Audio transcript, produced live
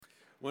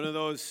One of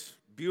those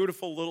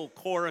beautiful little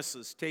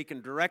choruses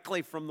taken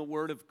directly from the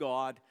Word of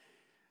God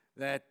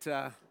that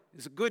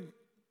is a good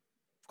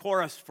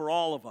chorus for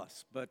all of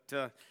us. But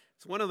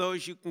it's one of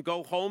those you can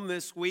go home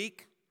this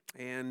week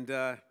and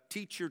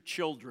teach your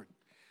children.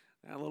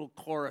 That little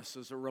chorus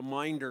is a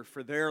reminder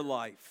for their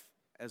life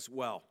as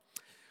well.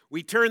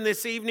 We turn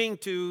this evening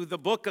to the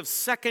book of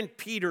 2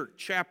 Peter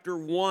chapter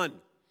 1.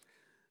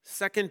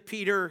 2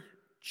 Peter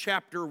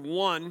chapter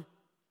 1.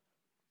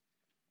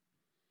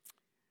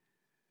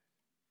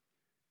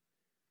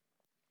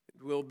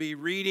 We'll be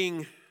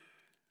reading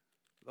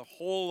the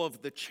whole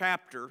of the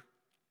chapter,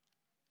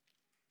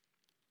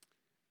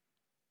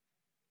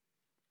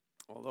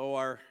 although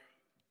our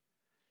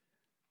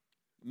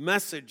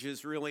message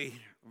is really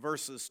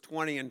verses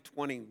 20 and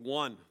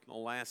 21, the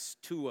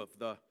last two of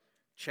the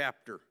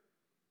chapter.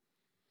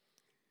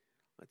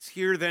 Let's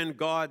hear then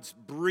God's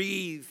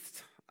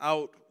breathed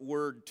out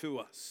word to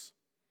us.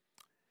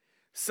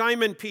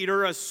 Simon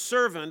Peter, a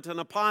servant and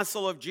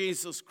apostle of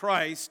Jesus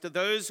Christ, to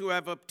those who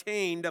have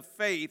obtained a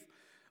faith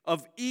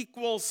of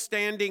equal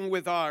standing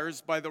with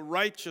ours by the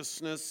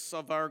righteousness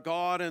of our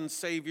God and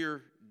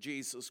Savior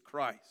Jesus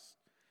Christ.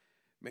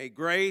 May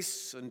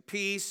grace and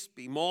peace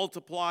be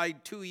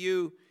multiplied to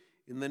you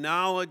in the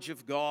knowledge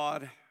of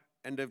God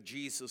and of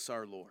Jesus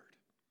our Lord.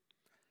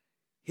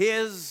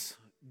 His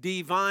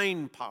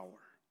divine power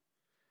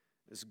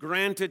has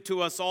granted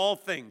to us all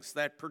things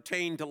that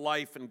pertain to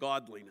life and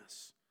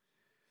godliness,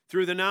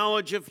 through the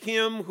knowledge of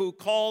Him who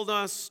called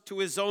us to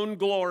His own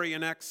glory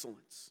and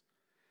excellence,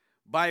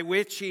 by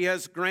which He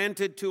has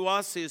granted to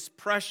us His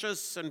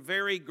precious and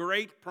very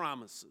great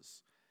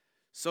promises,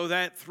 so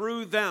that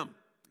through them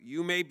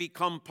you may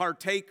become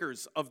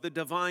partakers of the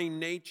divine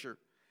nature,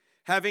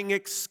 having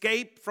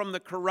escaped from the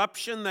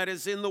corruption that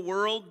is in the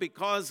world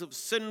because of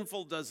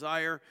sinful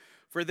desire.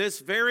 For this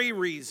very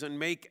reason,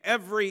 make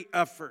every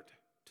effort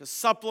to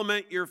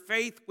supplement your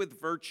faith with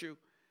virtue,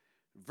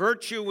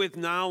 virtue with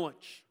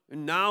knowledge,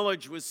 and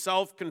knowledge with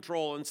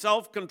self-control, and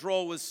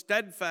self-control with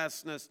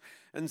steadfastness,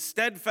 and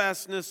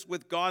steadfastness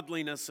with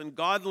godliness, and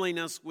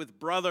godliness with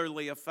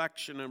brotherly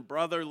affection, and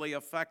brotherly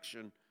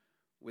affection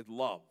with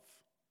love.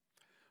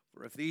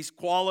 For if these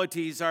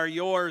qualities are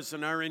yours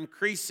and are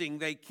increasing,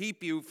 they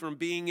keep you from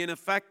being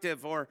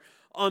ineffective or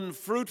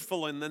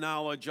unfruitful in the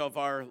knowledge of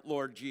our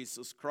Lord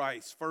Jesus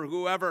Christ. For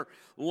whoever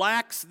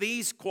lacks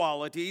these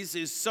qualities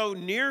is so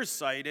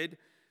nearsighted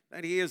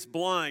that he is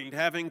blind,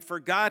 having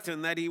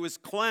forgotten that he was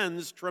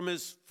cleansed from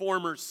his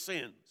former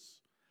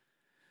sins.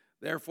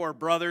 Therefore,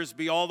 brothers,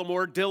 be all the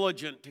more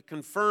diligent to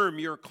confirm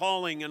your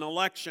calling and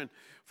election.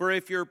 For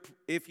if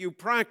you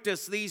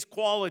practice these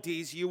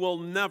qualities, you will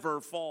never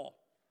fall.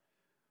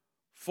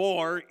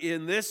 For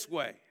in this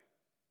way,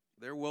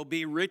 there will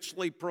be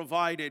richly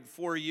provided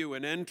for you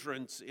an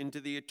entrance into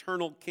the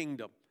eternal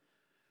kingdom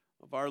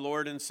of our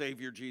Lord and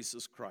Savior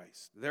Jesus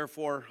Christ.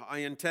 Therefore, I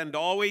intend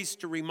always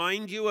to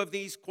remind you of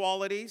these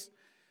qualities,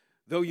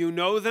 though you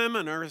know them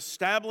and are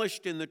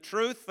established in the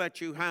truth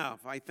that you have.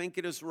 I think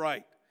it is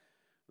right,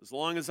 as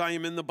long as I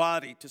am in the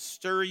body, to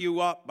stir you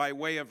up by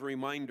way of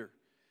reminder,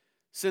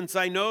 since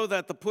I know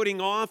that the putting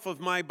off of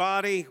my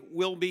body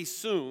will be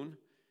soon,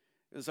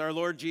 as our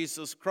Lord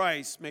Jesus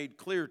Christ made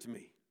clear to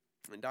me.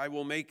 And I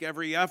will make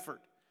every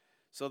effort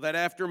so that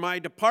after my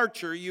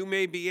departure you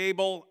may be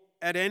able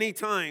at any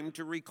time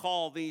to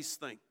recall these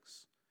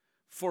things.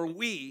 For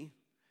we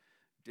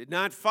did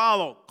not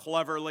follow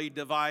cleverly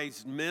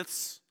devised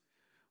myths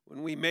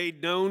when we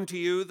made known to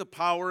you the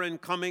power and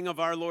coming of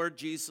our Lord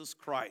Jesus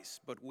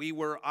Christ, but we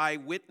were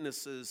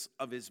eyewitnesses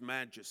of His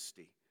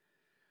majesty.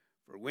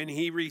 For when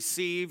He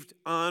received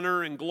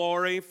honor and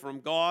glory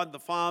from God the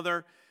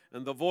Father,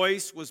 and the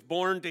voice was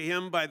borne to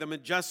Him by the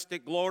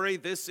majestic glory,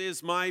 "This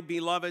is my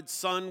beloved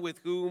Son, with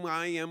whom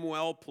I am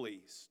well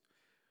pleased."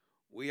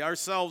 We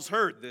ourselves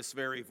heard this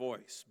very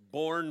voice,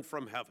 borne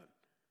from heaven,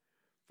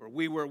 for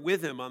we were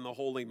with Him on the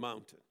holy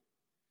mountain.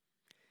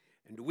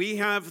 And we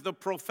have the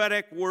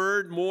prophetic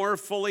word more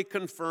fully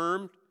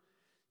confirmed,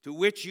 to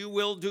which you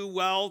will do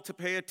well to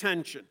pay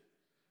attention,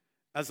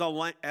 as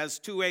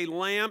to a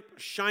lamp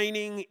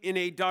shining in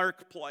a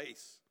dark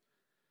place,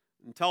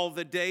 until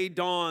the day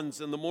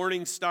dawns and the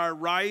morning star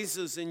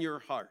rises in your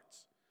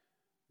hearts,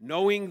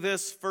 knowing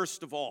this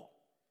first of all,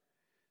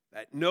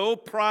 that no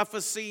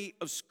prophecy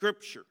of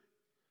Scripture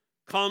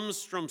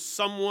comes from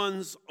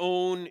someone's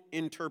own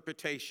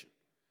interpretation.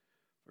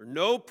 For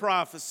no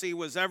prophecy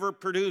was ever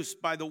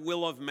produced by the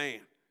will of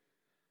man,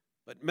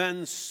 but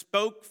men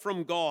spoke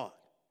from God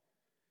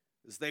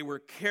as they were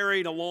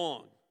carried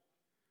along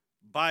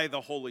by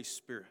the Holy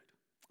Spirit.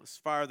 As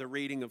far the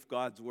reading of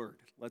God's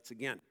Word. Let's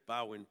again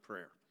bow in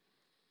prayer.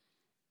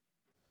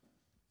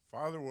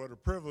 Father, what a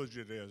privilege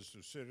it is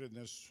to sit in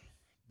this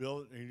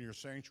building, in your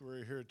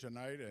sanctuary here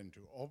tonight, and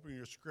to open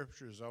your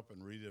scriptures up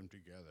and read them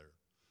together.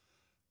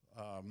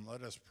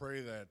 Let us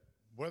pray that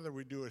whether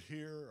we do it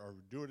here or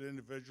do it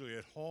individually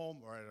at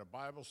home or at a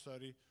Bible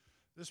study,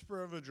 this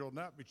privilege will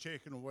not be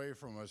taken away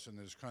from us in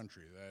this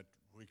country, that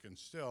we can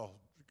still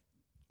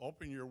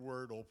open your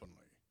word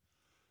openly.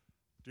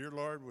 Dear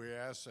Lord, we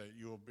ask that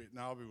you will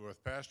now be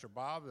with Pastor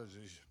Bob as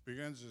he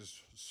begins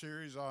his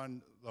series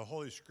on the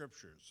Holy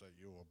Scriptures, that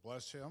you will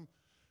bless him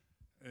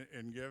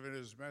in giving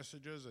his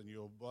messages, and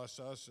you'll bless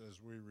us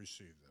as we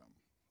receive them.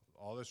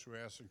 All this we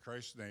ask in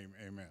Christ's name,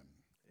 amen.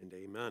 And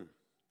amen.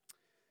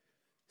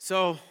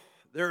 So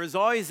there is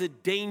always a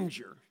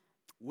danger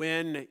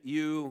when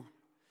you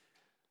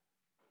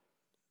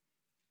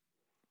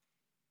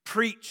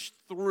preach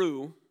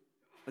through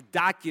a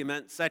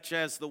document such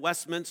as the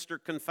Westminster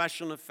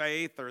Confession of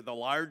Faith or the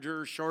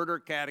larger, shorter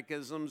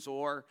catechisms,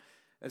 or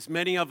as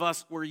many of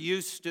us were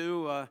used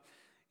to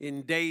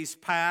in days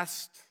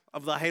past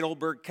of the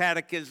Heidelberg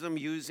Catechism,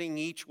 using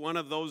each one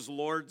of those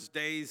Lord's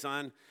days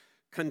on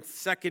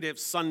consecutive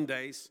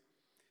Sundays.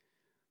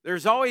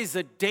 There's always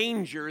a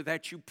danger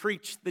that you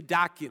preach the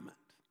document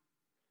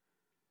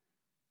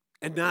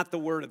and not the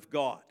Word of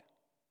God.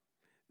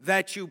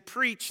 That you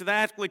preach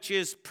that which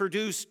is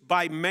produced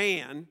by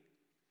man,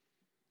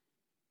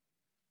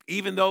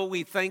 even though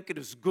we think it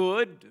is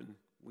good, and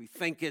we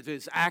think it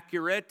is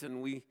accurate,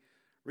 and we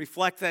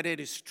reflect that it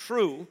is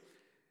true.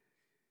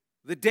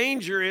 The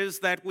danger is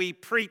that we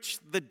preach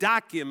the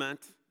document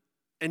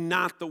and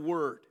not the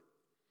Word.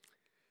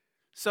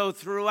 So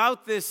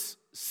throughout this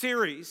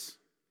series,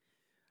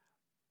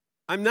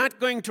 I'm not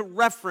going to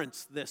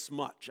reference this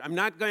much. I'm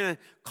not going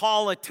to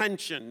call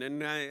attention.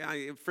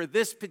 And for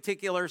this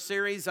particular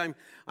series, I'm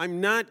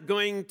not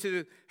going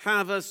to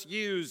have us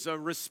use a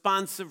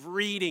responsive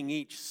reading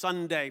each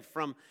Sunday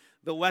from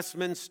the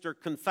Westminster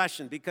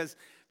Confession because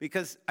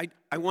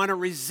I want to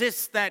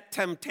resist that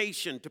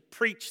temptation to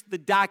preach the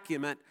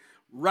document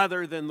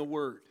rather than the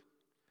Word.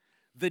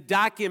 The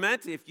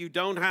document, if you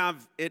don't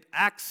have it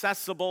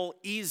accessible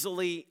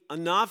easily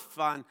enough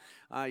on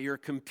your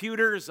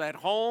computers at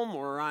home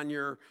or on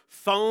your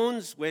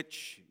phones,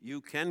 which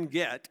you can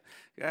get,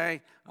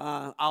 okay,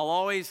 I'll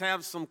always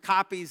have some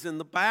copies in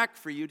the back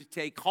for you to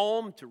take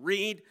home to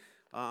read.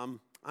 I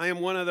am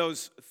one of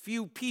those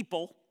few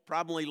people,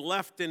 probably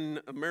left in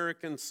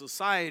American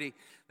society,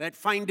 that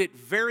find it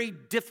very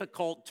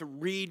difficult to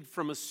read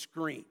from a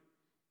screen,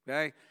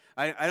 okay?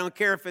 I don't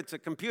care if it's a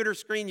computer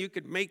screen, you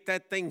could make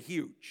that thing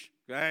huge,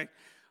 okay?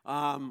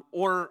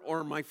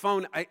 Or my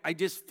phone. I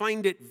just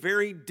find it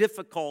very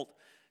difficult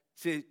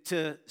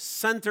to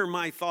center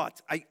my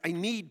thoughts. I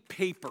need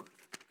paper,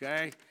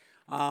 okay?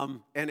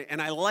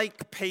 And I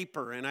like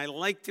paper, and I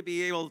like to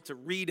be able to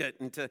read it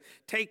and to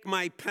take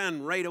my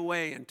pen right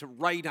away and to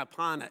write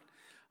upon it.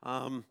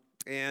 I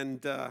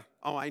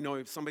know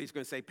if somebody's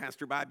going to say,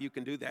 Pastor Bob, you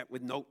can do that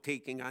with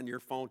note-taking on your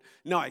phone.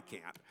 No, I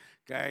can't,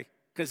 okay?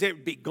 Because it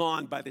would be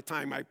gone by the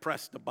time I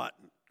pressed the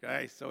button,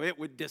 okay? So it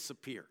would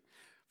disappear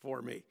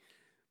for me.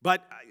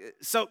 But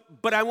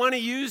I want to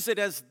use it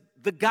as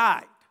the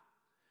guide.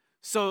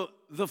 So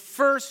the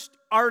first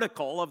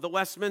article of the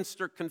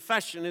Westminster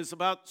Confession is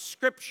about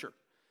Scripture.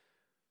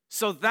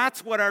 So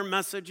that's what our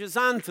message is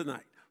on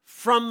tonight,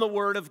 from the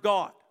Word of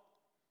God,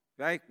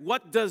 okay?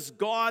 What does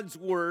God's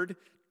Word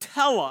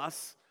tell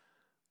us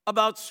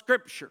about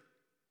Scripture?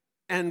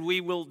 And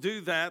we will do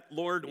that,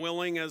 Lord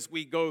willing, as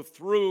we go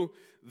through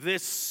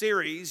this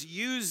series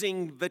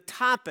using the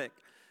topic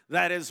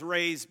that is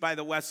raised by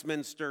the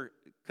Westminster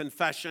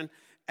Confession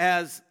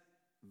as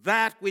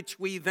that which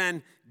we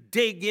then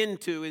dig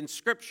into in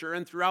Scripture.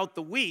 And throughout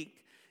the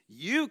week,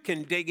 you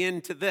can dig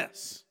into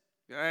this,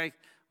 okay?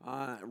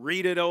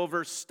 Read it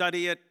over,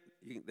 study it.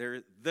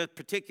 The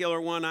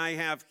particular one I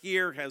have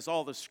here has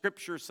all the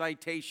Scripture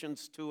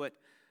citations to it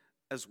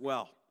as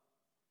well.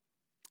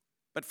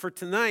 But for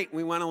tonight,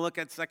 we want to look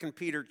at 2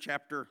 Peter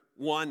chapter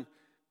 1,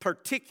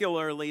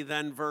 particularly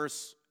then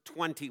verse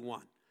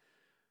 21.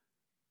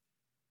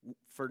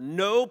 For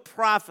no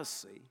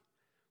prophecy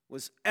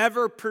was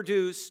ever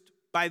produced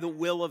by the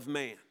will of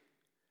man,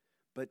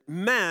 but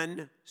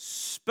men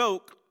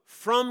spoke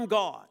from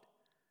God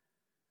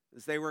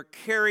as they were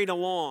carried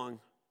along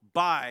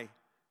by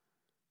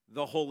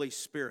the Holy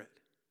Spirit.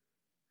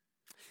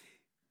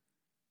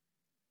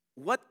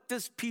 What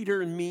does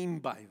Peter mean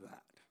by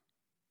that?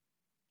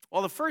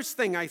 Well, the first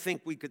thing I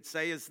think we could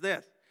say is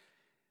this.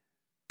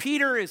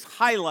 Peter is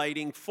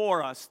highlighting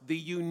for us the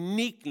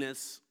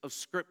uniqueness of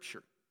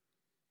Scripture,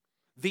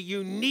 the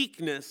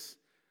uniqueness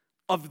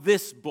of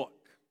this book.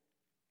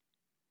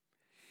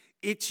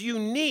 It's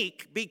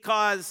unique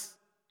because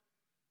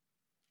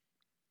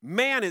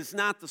man is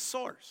not the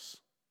source.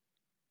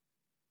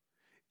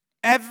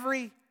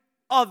 Every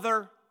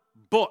other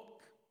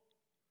book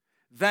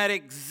that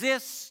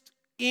exists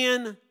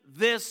in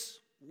this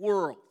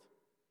world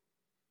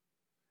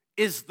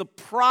is the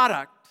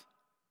product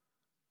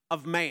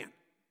of man.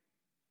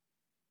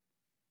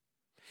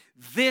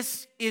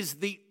 This is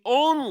the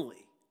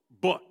only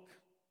book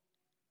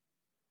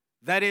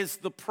that is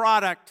the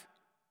product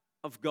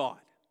of God.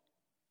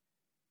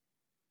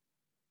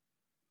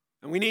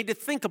 And we need to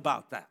think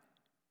about that,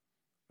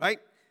 right?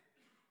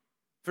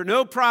 For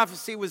no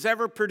prophecy was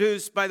ever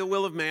produced by the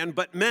will of man,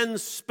 but men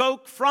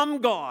spoke from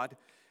God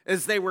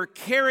as they were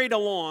carried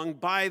along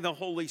by the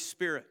Holy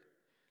Spirit.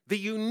 The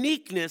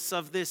uniqueness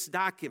of this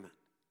document.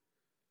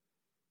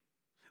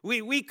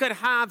 We could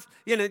have,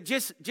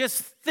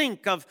 just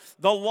think of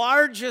the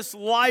largest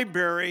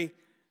library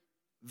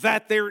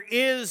that there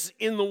is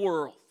in the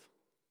world.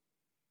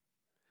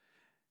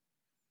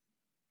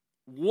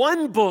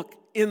 One book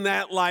in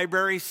that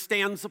library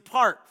stands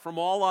apart from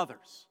all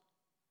others.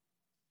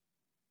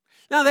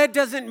 Now, that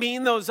doesn't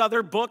mean those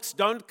other books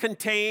don't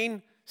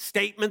contain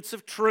statements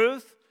of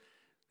truth.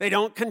 They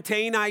don't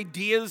contain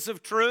ideas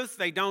of truth.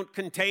 They don't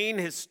contain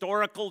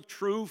historical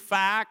true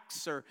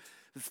facts or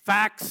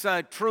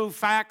true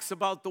facts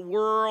about the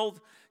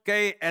world,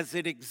 okay, as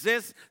it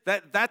exists.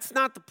 That's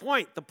not the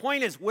point. The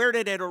point is, where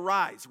did it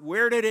arise?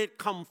 Where did it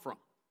come from?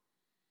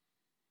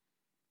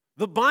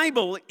 The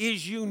Bible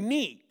is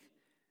unique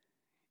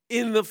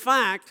in the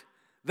fact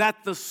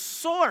that the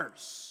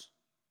source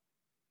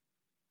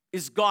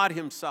is God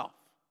Himself.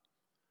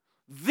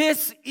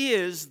 This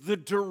is the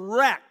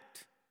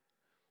direct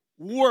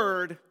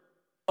Word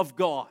of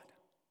God.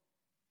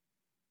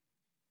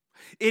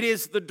 It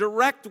is the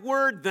direct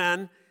word,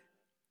 then,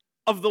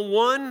 of the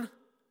one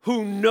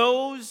who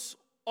knows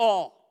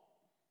all.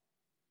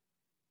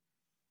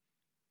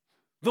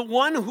 The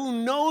one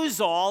who knows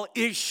all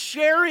is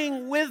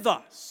sharing with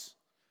us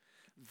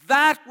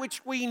that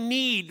which we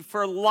need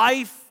for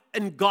life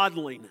and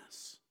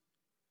godliness.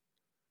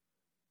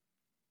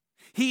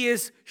 He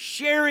is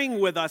sharing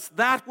with us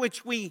that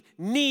which we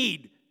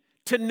need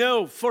to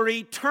know for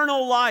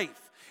eternal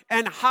life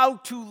and how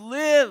to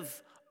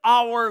live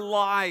our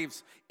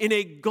lives in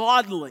a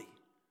godly,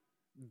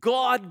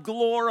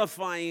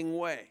 God-glorifying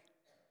way.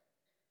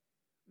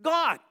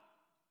 God.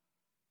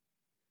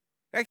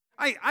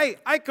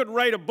 I could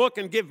write a book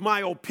and give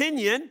my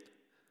opinion.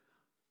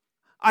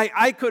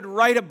 I could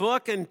write a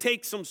book and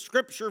take some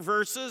scripture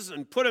verses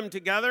and put them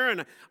together,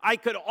 and I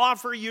could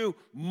offer you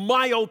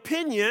my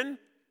opinion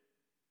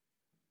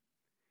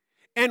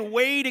and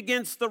weighed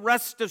against the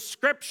rest of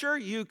Scripture.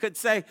 You could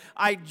say,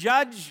 I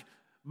judge,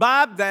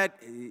 Bob, that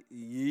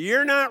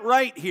you're not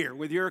right here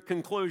with your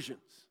conclusions.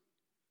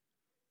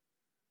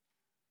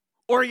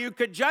 Or you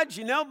could judge,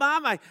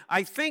 Bob,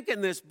 I think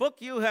in this book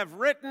you have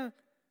written,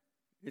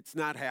 it's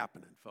not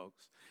happening,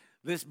 folks.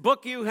 This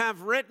book you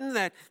have written,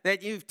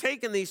 that you've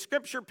taken these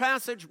Scripture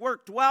passage,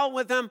 worked well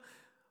with them,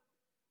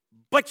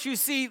 but you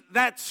see,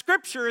 that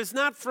Scripture is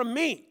not from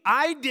me.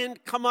 I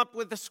didn't come up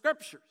with the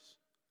Scriptures.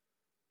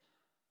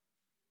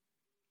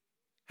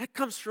 That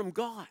comes from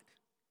God.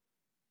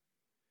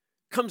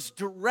 Comes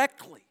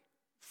directly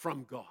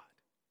from God.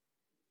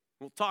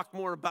 We'll talk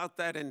more about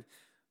that in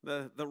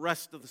the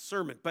rest of the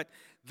sermon. But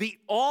the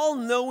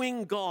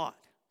all-knowing God.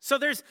 So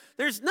there's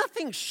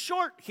nothing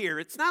short here.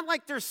 It's not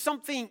like there's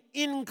something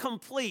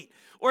incomplete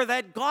or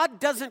that God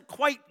doesn't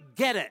quite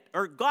get it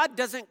or God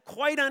doesn't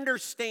quite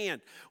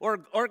understand or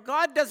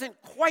God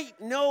doesn't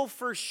quite know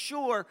for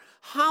sure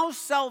how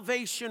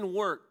salvation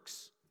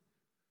works.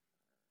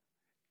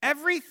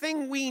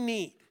 Everything we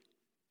need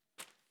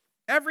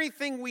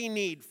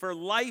for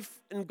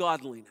life and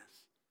godliness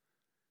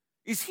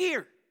is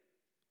here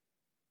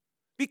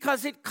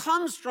because it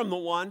comes from the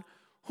one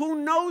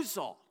who knows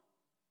all.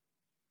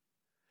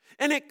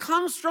 And it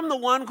comes from the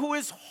one who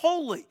is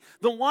holy,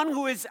 the one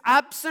who is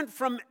absent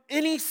from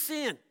any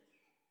sin,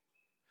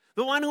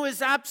 the one who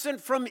is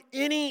absent from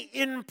any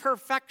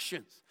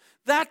imperfections.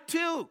 That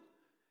too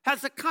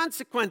has a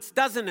consequence,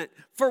 doesn't it,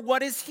 for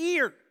what is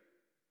here.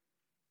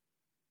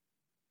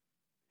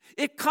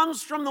 It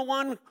comes from the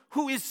one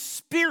who is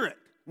spirit,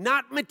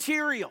 not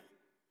material.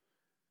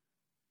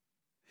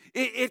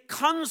 It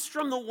comes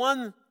from the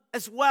one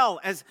as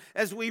well,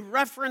 as we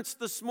referenced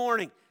this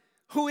morning,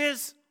 who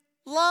is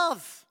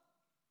love.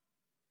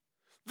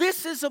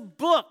 This is a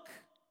book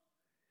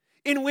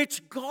in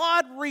which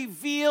God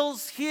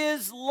reveals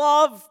His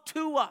love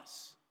to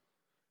us.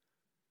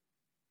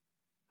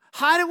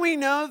 How do we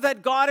know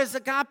that God is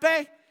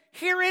agape?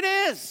 Here it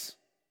is.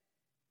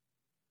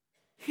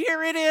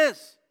 Here it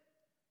is.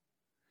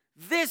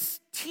 This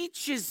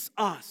teaches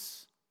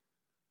us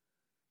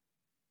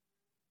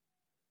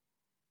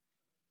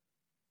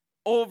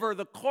over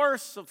the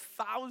course of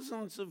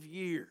thousands of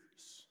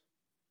years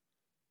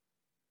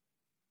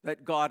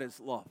that God is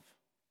love.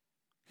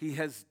 He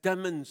has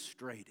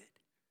demonstrated.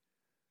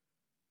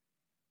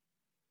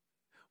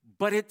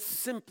 But it's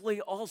simply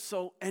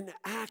also an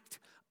act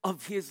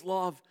of His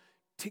love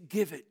to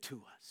give it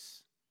to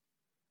us.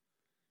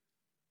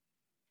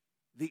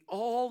 The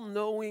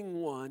all-knowing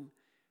one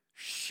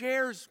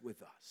shares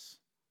with us,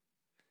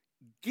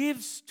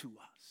 gives to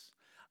us.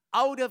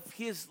 Out of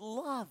His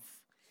love,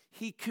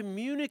 He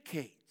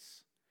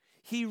communicates.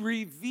 He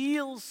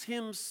reveals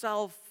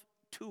Himself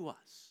to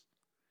us.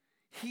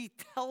 He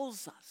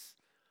tells us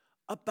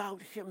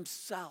about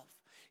Himself.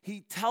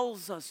 He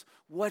tells us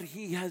what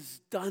He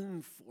has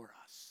done for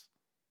us.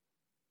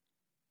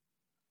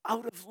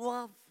 Out of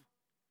love.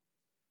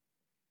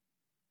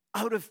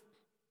 Out of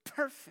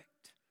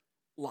perfect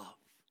love.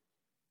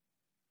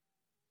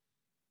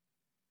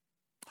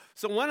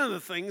 So one of the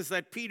things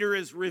that Peter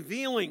is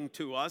revealing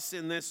to us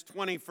in this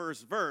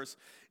 21st verse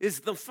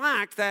is the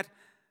fact that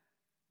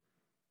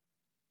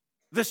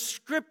the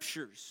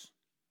Scriptures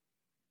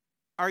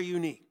are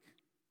unique.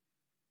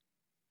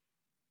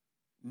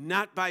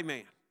 Not by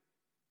man.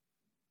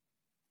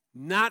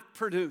 Not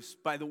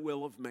produced by the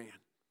will of man.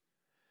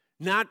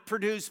 Not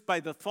produced by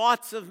the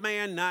thoughts of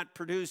man, not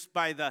produced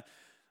by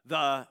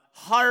the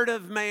heart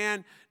of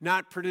man,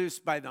 not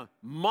produced by the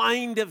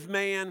mind of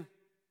man.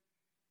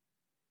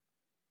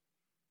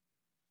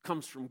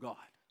 Comes from God.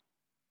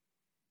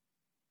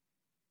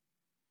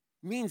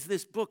 Means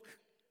this book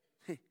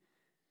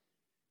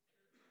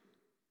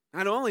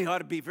not only ought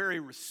to be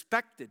very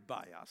respected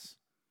by us,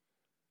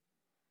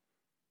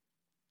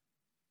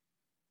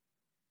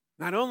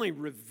 not only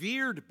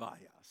revered by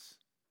us,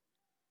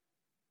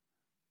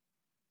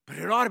 but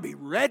it ought to be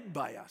read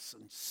by us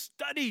and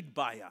studied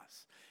by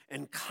us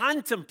and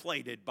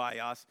contemplated by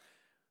us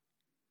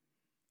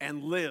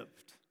and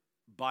lived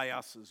by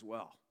us as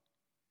well.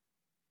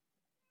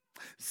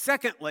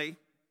 Secondly,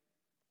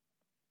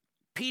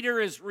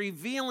 Peter is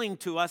revealing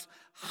to us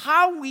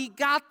how we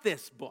got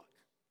this book.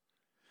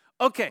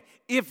 Okay,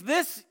 if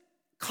this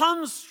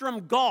comes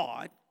from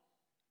God,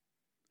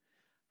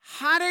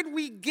 how did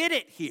we get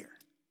it here?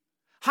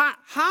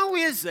 How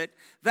is it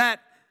that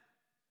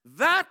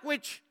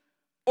which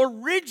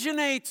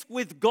originates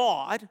with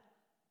God,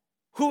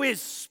 who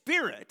is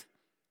Spirit,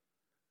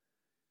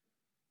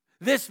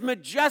 this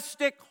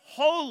majestic,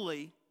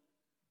 holy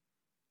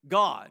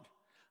God,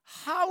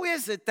 how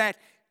is it that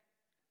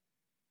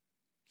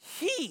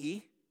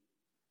He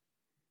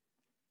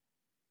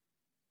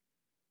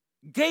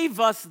gave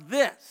us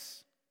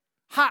this?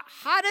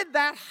 How did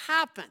that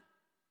happen?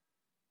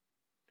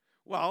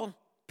 Well,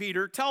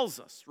 Peter tells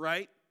us,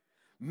 right?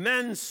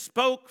 Men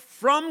spoke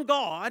from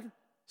God,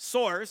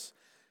 source,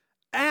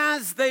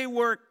 as they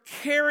were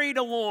carried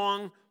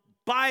along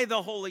by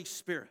the Holy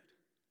Spirit.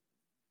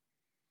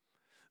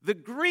 The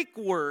Greek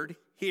word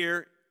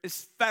here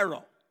is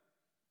phero.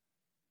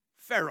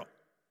 Phero.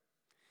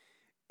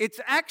 It's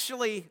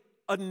actually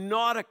a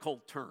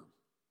nautical term.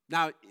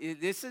 Now,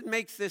 this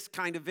makes this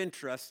kind of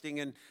interesting,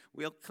 and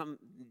we'll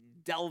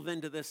delve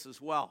into this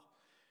as well.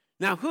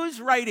 Now, who's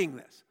writing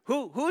this?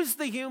 Who's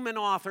the human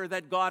author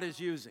that God is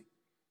using?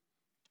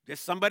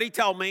 Just somebody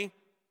tell me.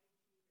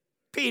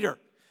 Peter.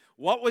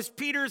 What was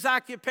Peter's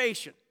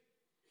occupation?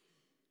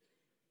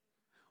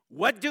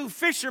 What do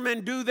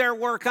fishermen do their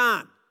work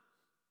on?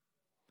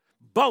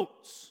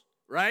 Boats,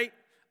 right?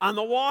 On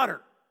the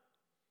water.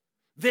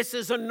 This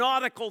is a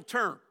nautical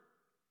term.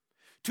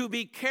 To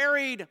be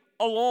carried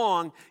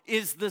along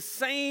is the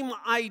same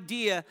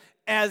idea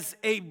as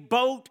a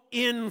boat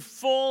in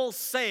full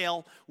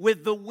sail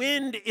with the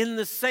wind in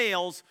the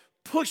sails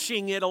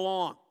pushing it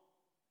along.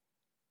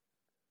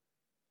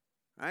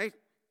 Right?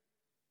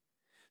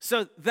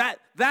 So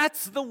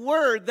that's the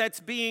word that's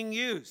being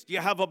used. You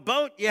have a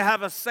boat, you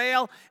have a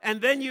sail,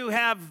 and then you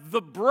have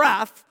the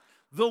breath,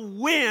 the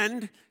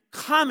wind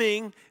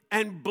coming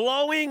and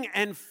blowing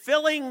and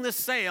filling the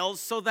sails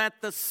so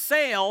that the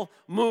sail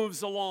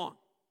moves along.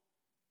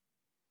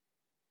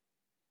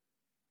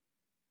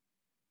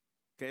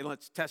 Okay,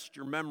 let's test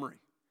your memory.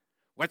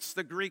 What's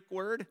the Greek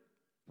word?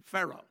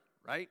 Pharaoh,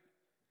 right?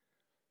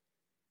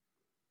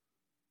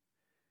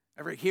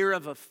 Ever hear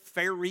of a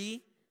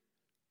ferry?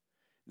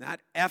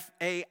 Not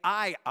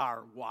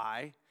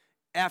F-A-I-R-Y,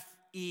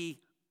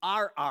 F-E-R-R-Y.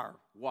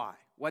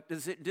 What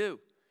does it do?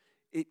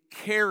 It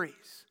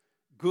carries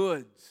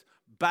goods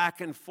back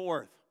and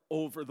forth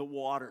over the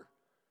water.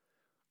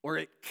 Or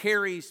it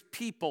carries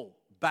people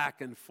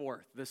back and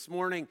forth. This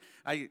morning,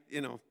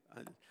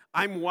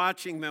 I'm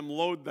watching them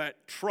load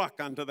that truck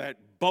onto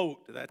that boat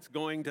that's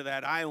going to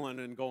that island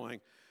and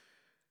going.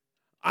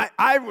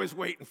 I was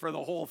waiting for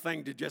the whole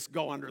thing to just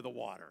go under the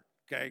water,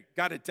 okay?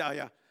 Got to tell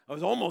you, I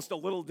was almost a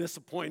little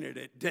disappointed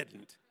it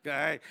didn't,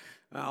 okay?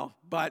 Well,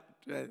 but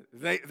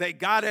they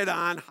got it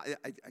on.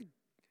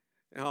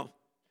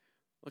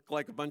 Looked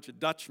like a bunch of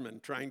Dutchmen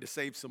trying to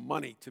save some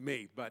money to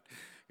me, but,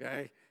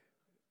 okay?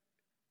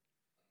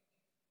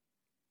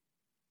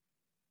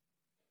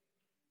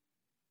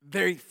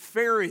 They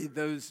ferry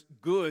those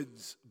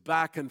goods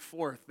back and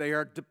forth. They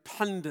are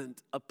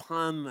dependent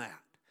upon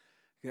that,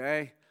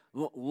 okay?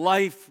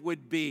 Life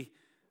would be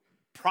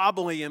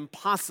probably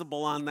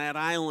impossible on that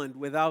island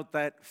without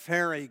that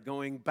ferry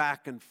going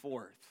back and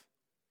forth,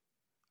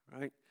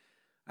 right?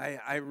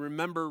 I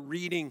remember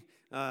reading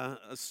a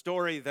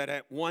story that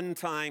at one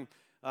time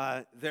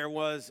there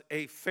was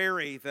a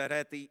ferry that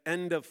at the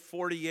end of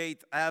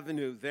 48th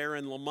Avenue there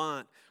in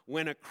Lamont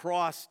went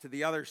across to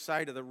the other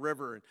side of the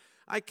river. And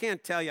I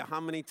can't tell you how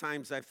many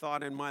times I've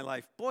thought in my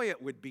life, boy,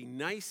 it would be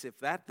nice if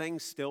that thing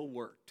still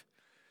worked,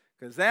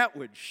 because that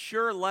would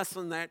sure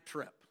lessen that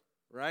trip,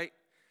 right?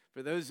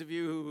 For those of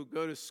you who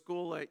go to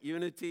school at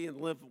Unity and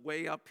live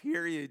way up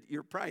here,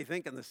 you're probably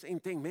thinking the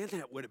same thing. Man,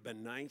 that would have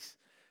been nice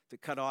to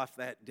cut off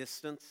that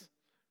distance,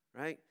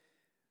 right?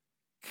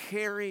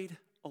 Carried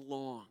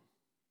along.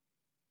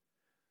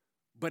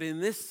 But in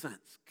this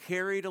sense,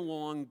 carried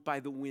along by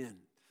the wind.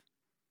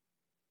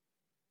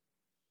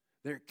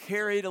 They're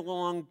carried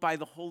along by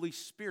the Holy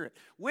Spirit,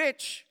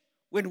 which,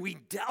 when we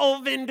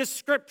delve into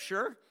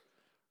Scripture,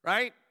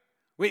 right,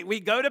 We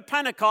go to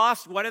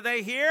Pentecost. What do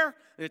they hear?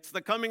 It's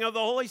the coming of the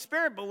Holy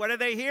Spirit. But what do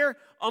they hear?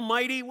 A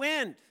mighty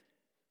wind.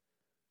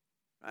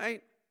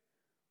 Right?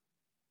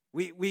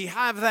 We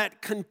have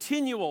that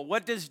continual.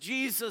 What does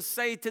Jesus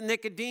say to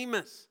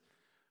Nicodemus?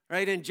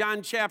 Right, in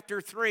John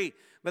chapter 3.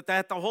 But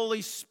that the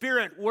Holy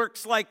Spirit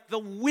works like the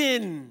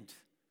wind,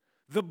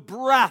 the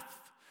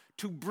breath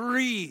to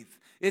breathe.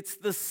 It's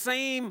the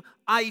same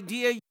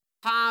idea you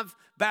have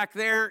back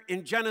there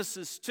in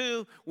Genesis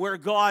 2, where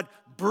God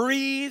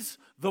breathes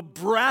the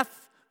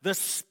breath, the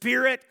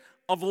spirit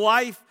of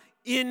life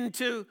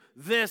into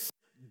this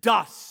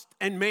dust,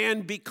 and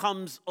man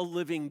becomes a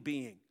living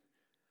being.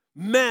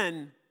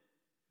 Men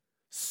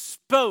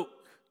spoke,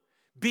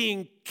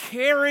 being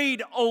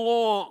carried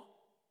along.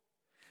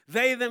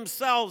 They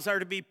themselves are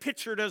to be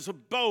pictured as a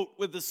boat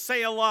with the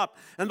sail up,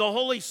 and the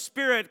Holy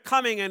Spirit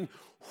coming and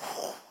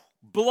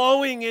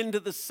blowing into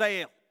the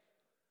sail.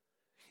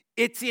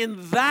 It's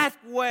in that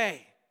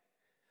way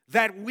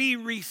that we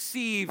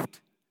received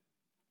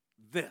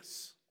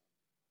this.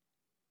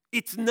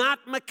 It's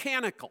not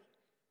mechanical.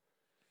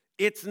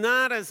 It's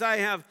not, as I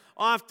have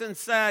often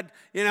said,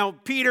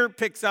 Peter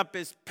picks up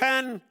his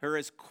pen or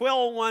his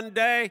quill one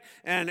day,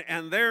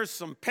 and there's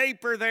some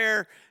paper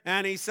there,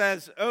 and he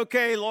says,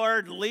 "Okay,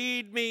 Lord,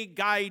 lead me,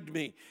 guide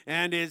me."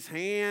 And his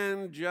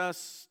hand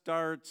just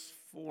starts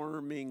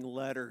forming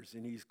letters,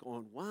 and he's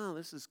going, "Wow,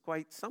 this is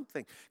quite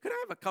something. Could I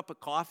have a cup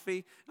of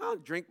coffee? I'll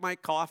drink my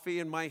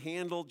coffee, and my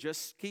hand will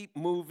just keep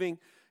moving."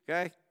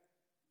 Okay?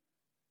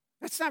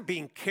 That's not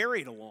being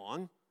carried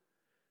along.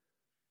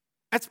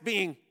 That's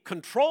being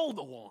controlled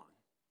along.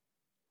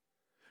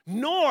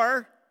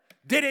 Nor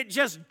did it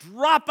just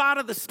drop out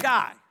of the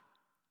sky.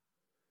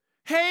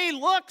 Hey,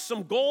 look,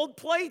 some gold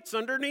plates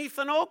underneath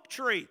an oak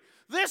tree.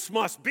 This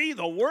must be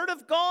the Word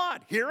of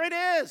God. Here it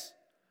is.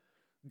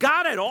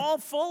 Got it all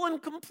full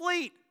and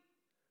complete.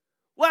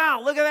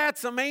 Wow, look at that.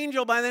 Some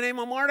angel by the name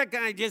of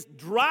Mordecai just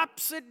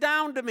drops it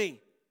down to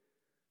me.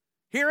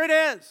 Here it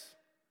is.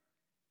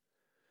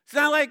 It's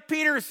not like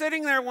Peter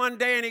sitting there one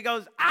day and he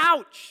goes,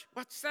 "Ouch,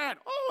 what's that?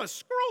 Oh, a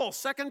scroll,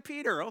 2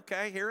 Peter.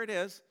 Okay, here it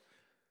is."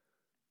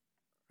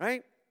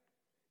 Right?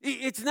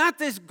 It's not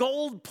this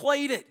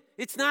gold-plated.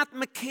 It's not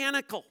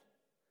mechanical.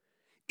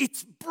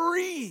 It's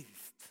breathed.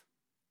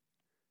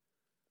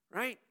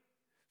 Right?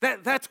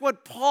 That's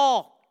what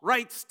Paul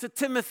writes to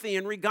Timothy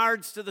in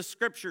regards to the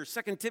Scripture,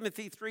 2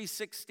 Timothy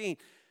 3:16.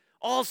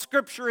 All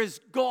Scripture is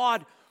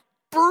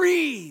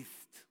God-breathed.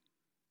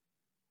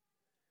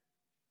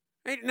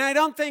 And I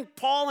don't think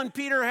Paul and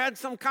Peter had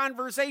some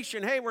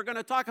conversation. Hey, we're going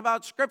to talk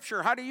about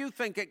Scripture. How do you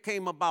think it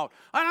came about?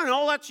 I don't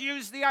know. Let's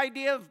use the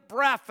idea of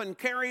breath and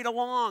carry it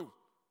along.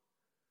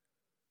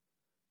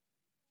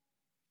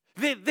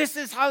 This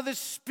is how the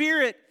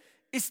Spirit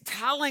is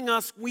telling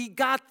us we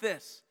got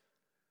this.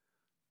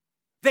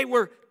 They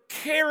were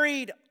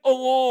carried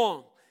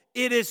along.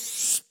 It is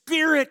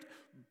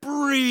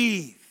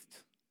Spirit-breathed.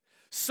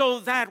 So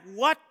that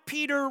what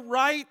Peter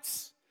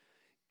writes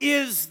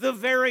is the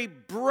very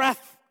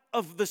breath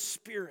of the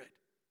Spirit.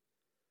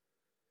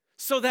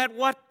 So that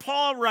what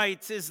Paul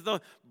writes is the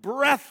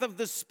breath of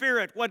the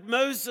Spirit. What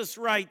Moses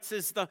writes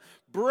is the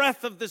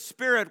breath of the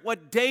Spirit.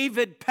 What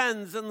David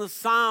pens in the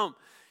Psalm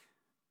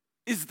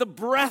is the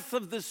breath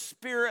of the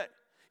Spirit.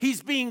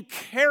 He's being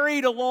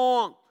carried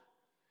along.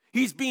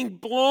 He's being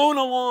blown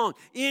along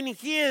in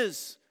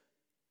His.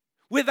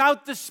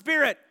 Without the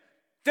Spirit,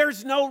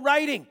 there's no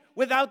writing.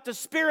 Without the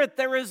Spirit,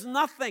 there is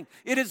nothing.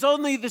 It is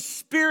only the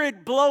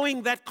Spirit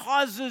blowing that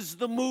causes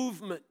the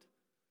movement.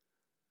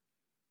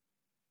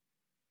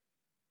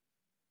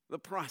 The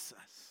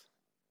process.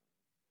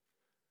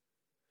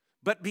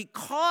 But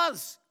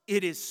because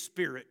it is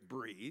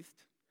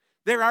Spirit-breathed,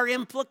 there are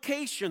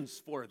implications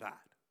for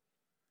that.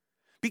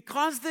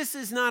 Because this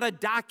is not a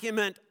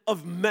document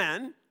of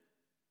men,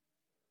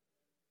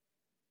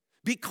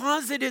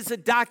 because it is a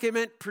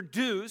document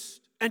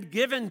produced and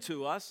given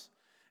to us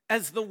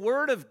as the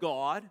Word of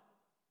God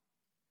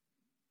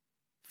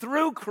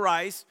through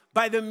Christ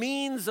by the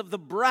means of the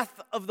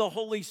breath of the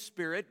Holy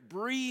Spirit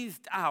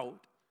breathed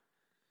out,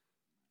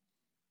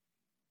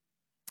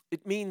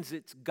 it means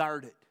it's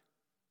guarded.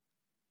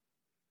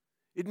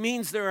 It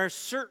means there are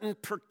certain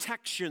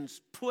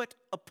protections put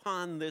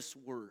upon this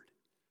word.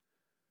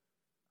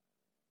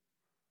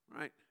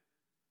 Right?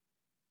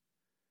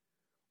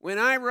 When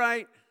I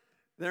write,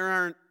 there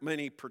aren't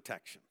many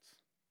protections,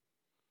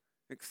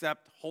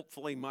 except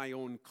hopefully my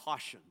own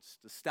cautions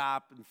to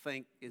stop and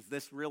think, is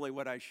this really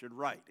what I should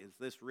write? Is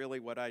this really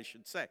what I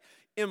should say?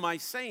 Am I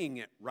saying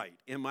it right?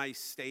 Am I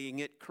saying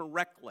it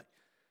correctly?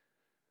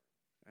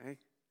 Okay?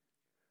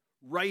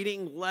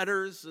 Writing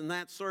letters and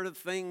that sort of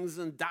things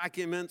and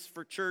documents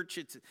for church,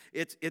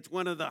 it's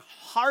one of the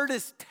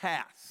hardest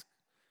tasks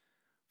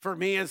for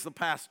me as the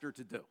pastor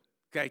to do.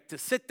 Okay, to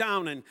sit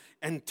down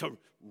and to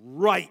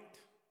write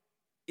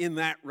in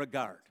that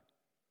regard.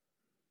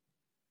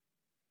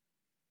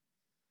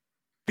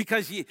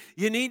 Because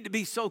you need to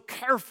be so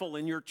careful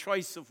in your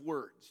choice of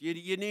words.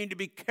 You need to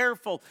be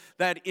careful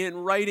that in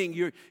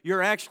writing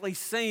you're actually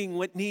saying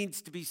what needs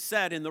to be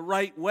said in the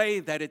right way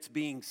that it's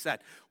being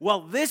said.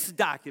 Well, this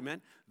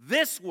document,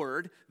 this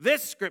word,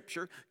 this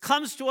scripture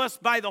comes to us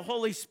by the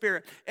Holy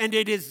Spirit, and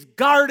it is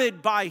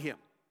guarded by Him.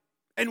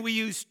 And we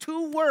use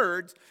two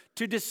words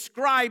to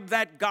describe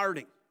that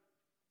guarding.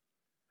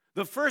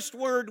 The first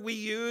word we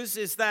use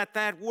is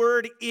that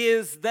word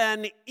is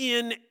then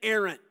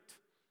inerrant.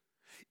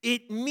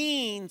 It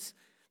means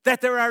that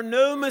there are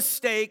no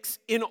mistakes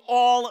in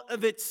all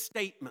of its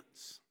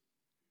statements.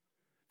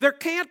 There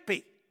can't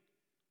be.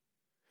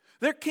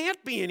 There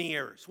can't be any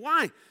errors.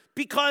 Why?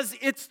 Because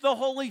it's the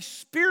Holy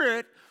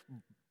Spirit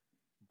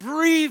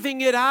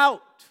breathing it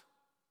out.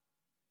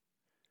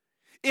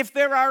 If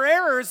there are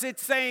errors,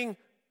 it's saying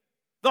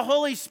the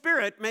Holy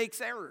Spirit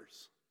makes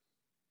errors.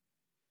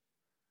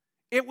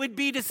 It would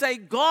be to say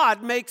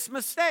God makes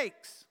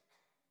mistakes.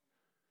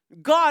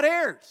 God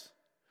errs.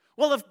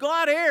 Well, if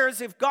God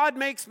errs, if God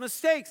makes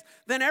mistakes,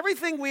 then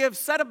everything we have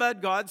said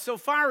about God so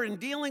far in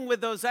dealing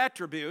with those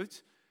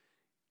attributes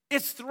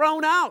is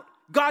thrown out.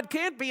 God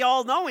can't be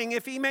all-knowing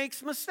if He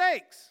makes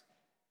mistakes.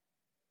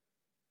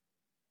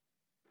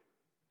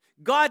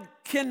 God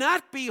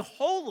cannot be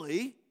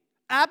holy,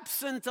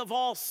 absent of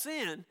all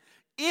sin,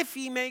 if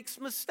He makes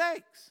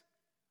mistakes.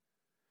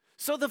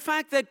 So the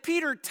fact that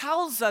Peter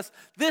tells us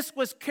this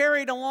was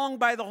carried along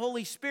by the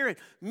Holy Spirit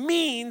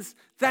means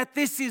that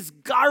this is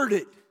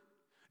guarded.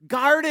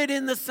 Guarded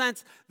in the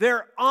sense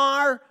there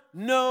are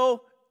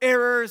no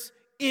errors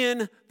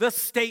in the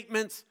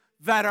statements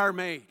that are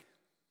made.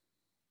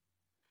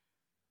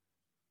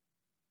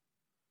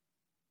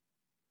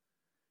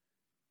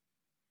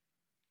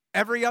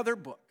 Every other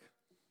book,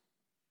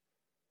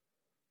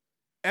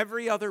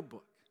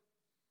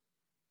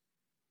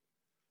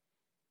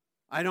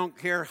 I don't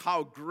care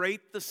how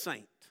great the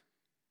saint,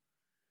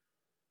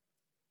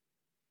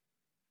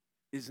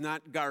 is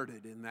not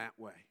guarded in that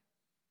way.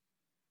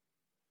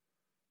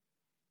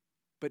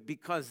 But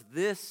because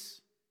this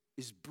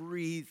is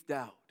breathed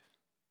out,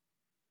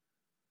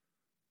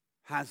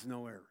 has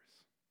no errors.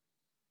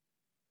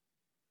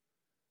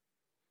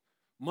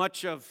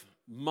 Much of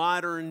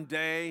modern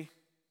day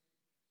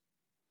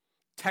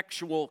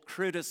textual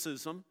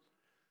criticism,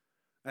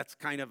 that's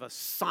kind of a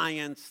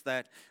science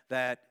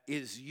that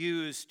is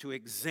used to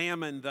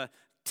examine the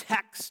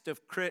text of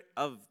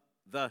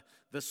the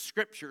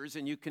scriptures,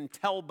 and you can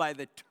tell by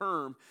the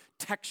term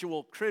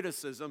textual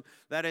criticism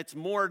that it's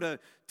more to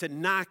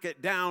knock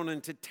it down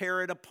and to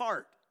tear it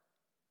apart.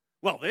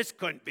 Well, this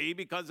couldn't be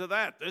because of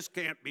that. This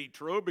can't be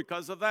true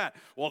because of that.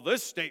 Well,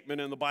 this statement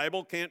in the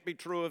Bible can't be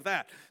true of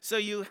that. So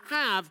you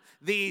have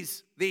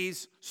these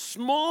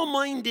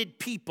small-minded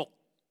people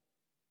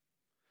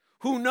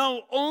who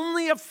know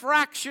only a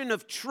fraction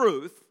of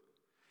truth,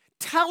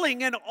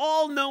 telling an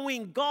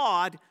all-knowing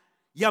God,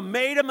 you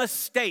made a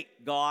mistake,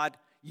 God.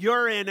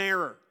 You're in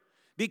error.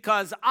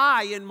 Because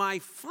I, in my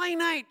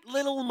finite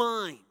little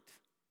mind,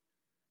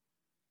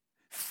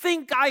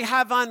 think I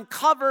have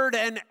uncovered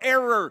an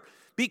error.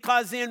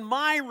 Because in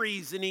my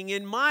reasoning,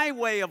 in my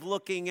way of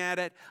looking at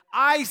it,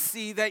 I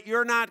see that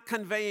you're not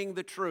conveying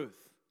the truth.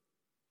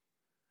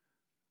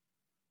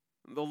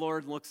 The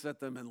Lord looks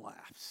at them and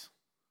laughs.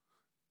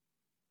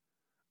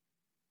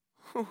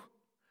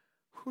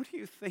 Who do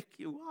you think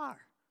you are?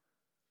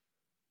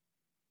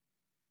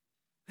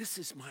 This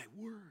is my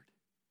word.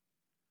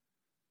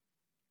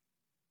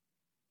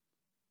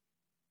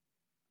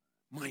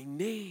 My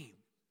name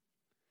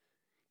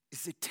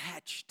is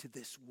attached to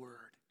this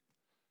word.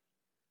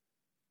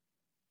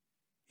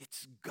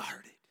 It's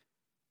guarded.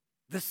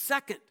 The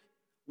second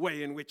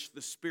way in which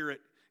the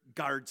Spirit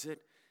guards it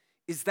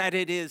is that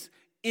it is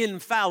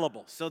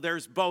infallible. So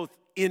there's both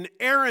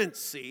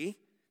inerrancy,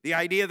 the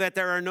idea that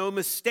there are no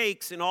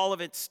mistakes in all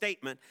of its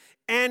statement,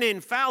 and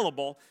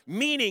infallible,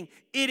 meaning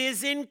it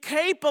is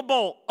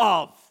incapable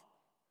of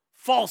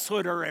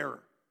falsehood or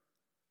error.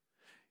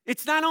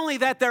 It's not only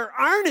that there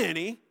aren't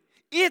any,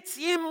 it's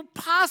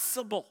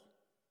impossible.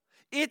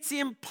 It's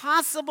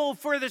impossible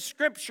for the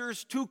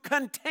Scriptures to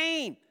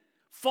contain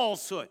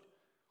falsehood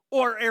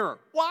or error.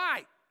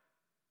 Why?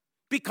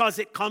 Because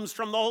it comes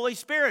from the Holy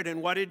Spirit.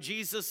 And what did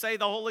Jesus say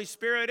the Holy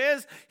Spirit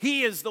is?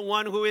 He is the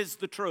one who is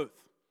the truth.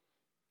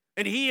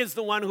 And He is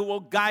the one who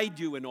will guide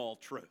you in all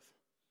truth.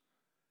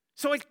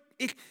 So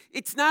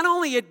it's not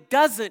only it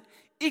doesn't,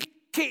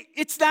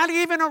 it's not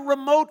even a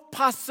remote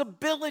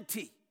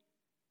possibility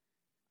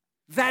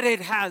that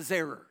it has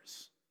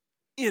errors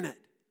in it.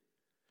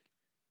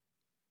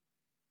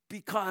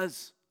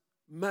 Because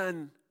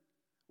men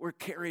were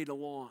carried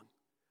along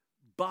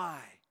by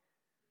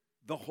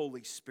the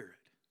Holy Spirit.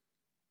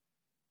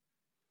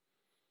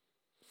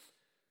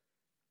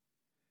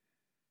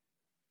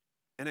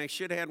 And I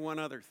should add one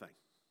other thing.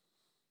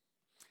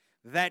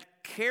 That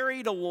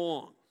carried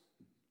along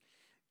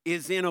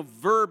is in a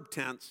verb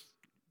tense.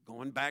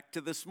 Going back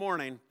to this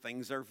morning,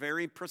 things are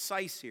very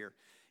precise here.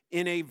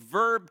 In a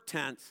verb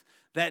tense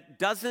that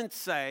doesn't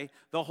say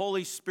the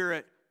Holy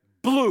Spirit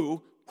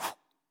blew,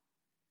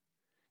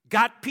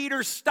 got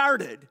Peter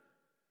started,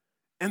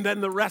 and then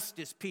the rest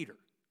is Peter.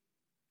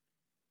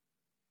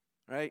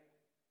 Right?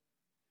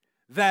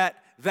 That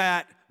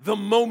the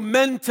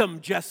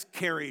momentum just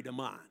carried him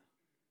on.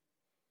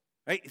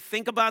 Right?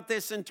 Think about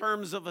this in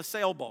terms of a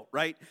sailboat,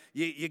 right?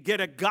 You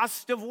get a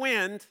gust of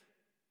wind,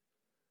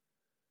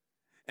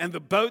 and the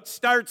boat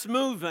starts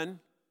moving.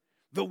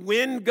 The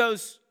wind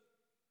goes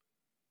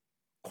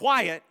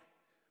quiet,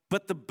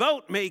 but the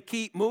boat may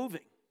keep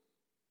moving.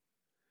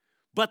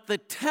 But the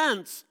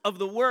tense of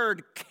the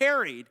word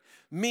carried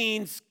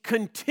means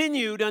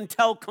continued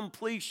until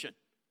completion,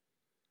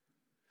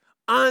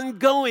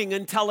 ongoing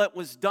until it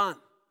was done.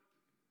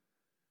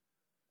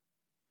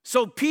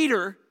 So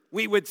Peter,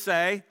 we would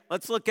say,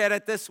 let's look at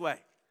it this way,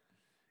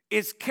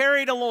 is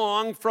carried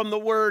along from the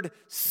word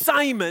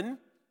Simon,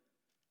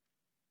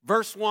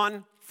 verse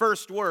 1,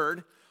 first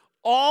word,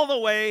 all the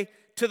way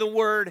to the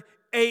word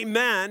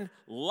amen,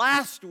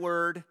 last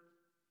word,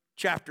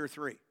 chapter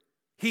 3.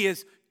 He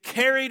is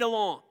carried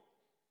along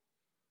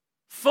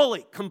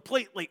fully,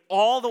 completely,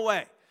 all the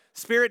way.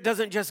 Spirit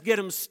doesn't just get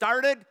him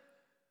started,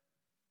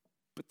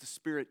 but the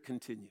Spirit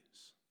continues.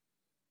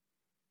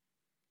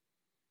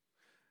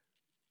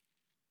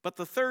 But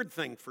the third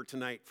thing for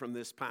tonight from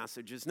this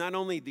passage is not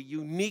only the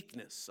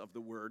uniqueness of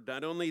the word,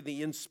 not only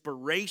the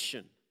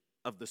inspiration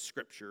of the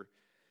scripture,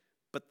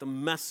 but the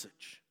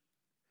message.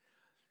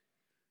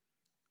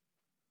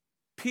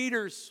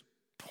 Peter's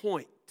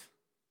point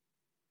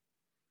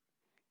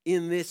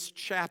in this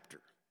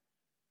chapter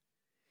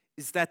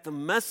is that the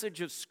message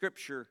of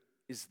scripture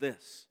is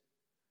this: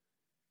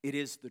 it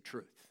is the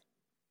truth.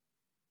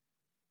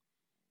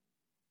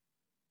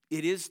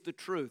 It is the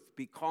truth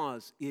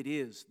because it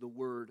is the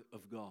Word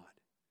of God,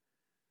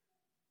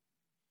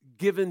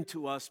 given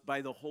to us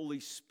by the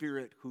Holy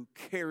Spirit who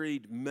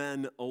carried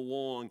men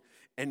along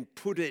and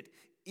put it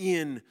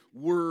in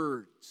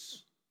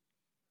words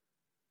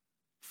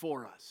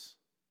for us.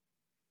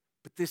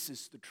 But this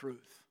is the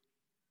truth.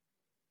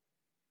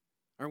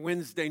 Our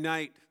Wednesday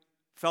night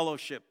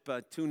fellowship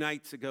 2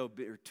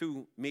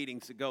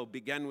 meetings ago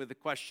began with the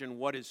question,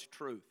 what is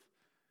truth?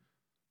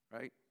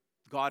 Right?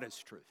 God is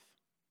truth.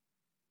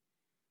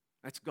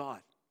 That's God.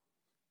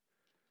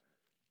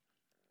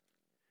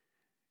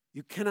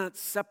 You cannot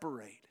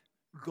separate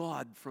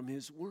God from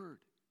His Word.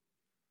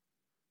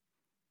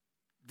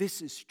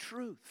 This is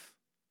truth.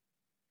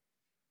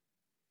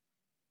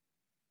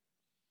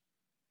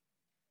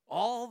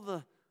 All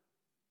the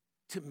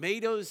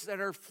tomatoes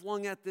that are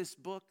flung at this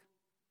book,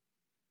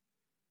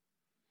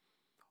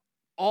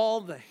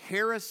 all the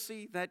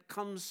heresy that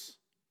comes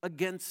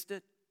against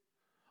it,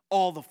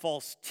 all the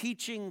false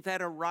teaching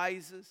that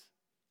arises,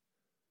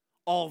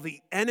 all the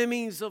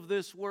enemies of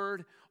this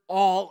word,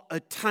 all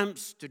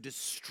attempts to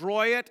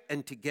destroy it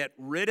and to get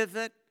rid of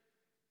it.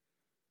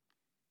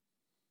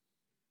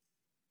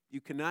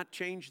 You cannot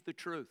change the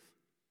truth.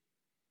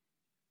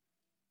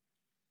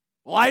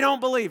 Well, I don't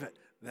believe it.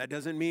 That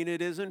doesn't mean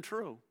it isn't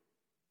true.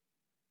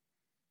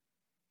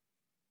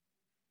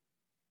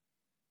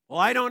 Well,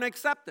 I don't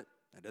accept it.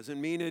 That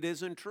doesn't mean it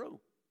isn't true.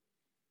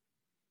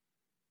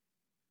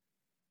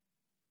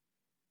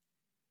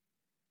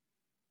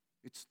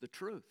 It's the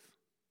truth.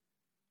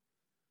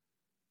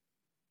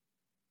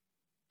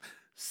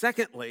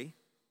 Secondly,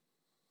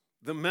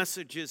 the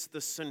message is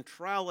the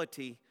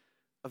centrality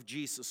of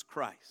Jesus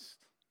Christ.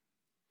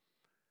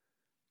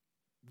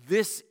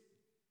 This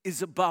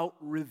is about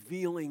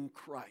revealing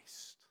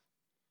Christ.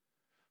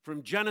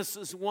 From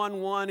Genesis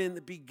 1:1 in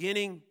the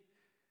beginning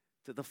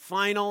to the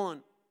final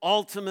and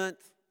ultimate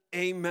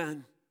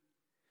amen.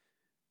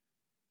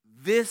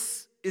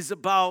 This is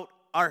about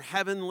our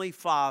Heavenly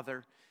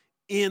Father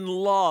in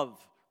love,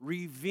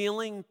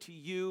 revealing to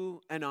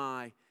you and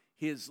I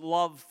His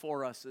love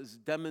for us as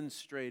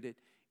demonstrated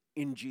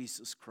in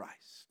Jesus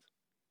Christ.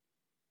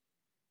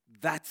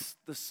 That's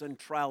the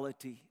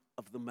centrality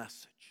of the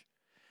message.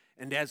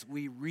 And as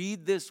we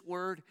read this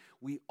word,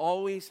 we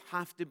always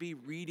have to be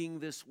reading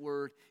this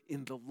word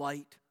in the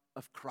light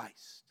of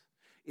Christ.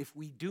 If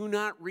we do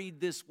not read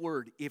this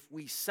word, if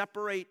we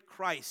separate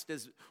Christ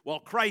as,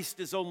 well, Christ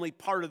is only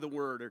part of the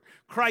word, or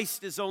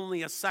Christ is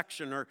only a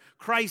section, or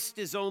Christ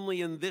is only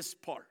in this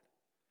part,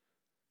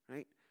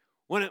 right?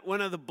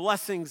 One of the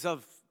blessings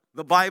of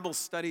the Bible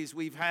studies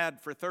we've had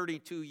for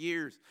 32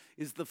 years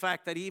is the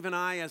fact that even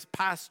I, as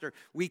pastor,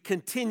 we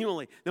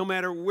continually, no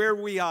matter where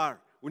we are,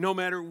 no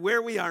matter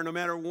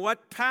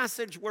what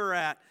passage we're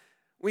at,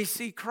 we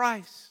see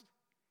Christ.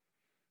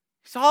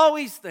 He's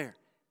always there.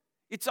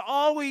 It's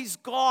always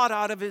God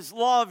out of His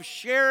love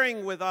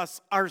sharing with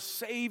us our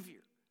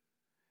Savior,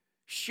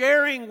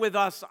 sharing with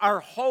us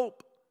our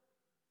hope,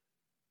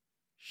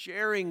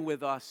 sharing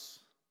with us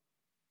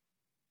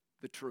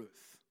the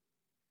truth.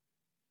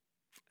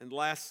 And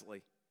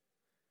lastly,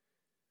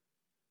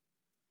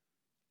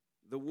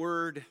 the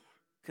word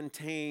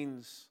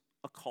contains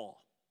a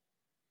call.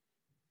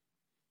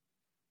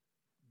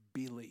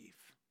 Believe.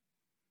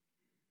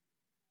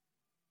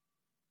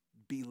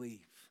 Believe.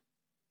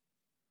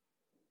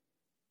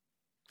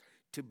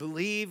 To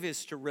believe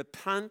is to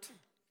repent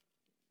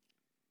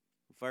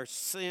of our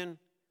sin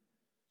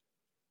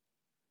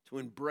to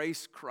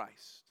embrace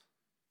Christ.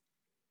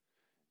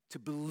 To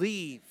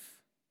believe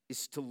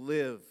is to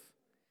live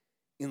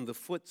in the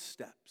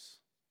footsteps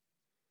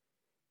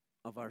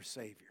of our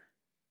Savior.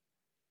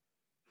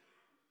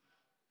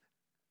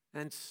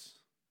 Hence,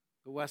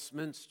 the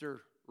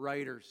Westminster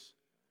writers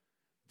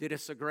did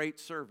us a great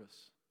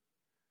service.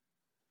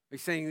 They're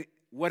saying,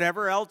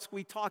 whatever else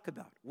we talk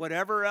about,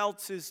 whatever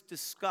else is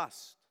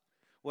discussed,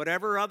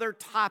 whatever other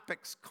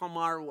topics come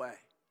our way,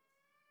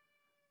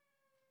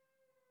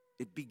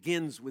 it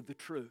begins with the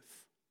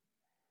truth,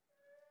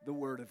 the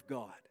Word of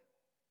God.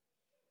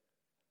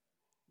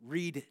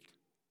 Read it,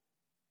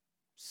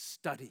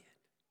 study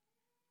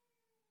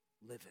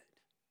it, live it.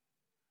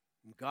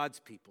 And God's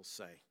people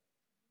say,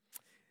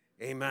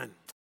 amen.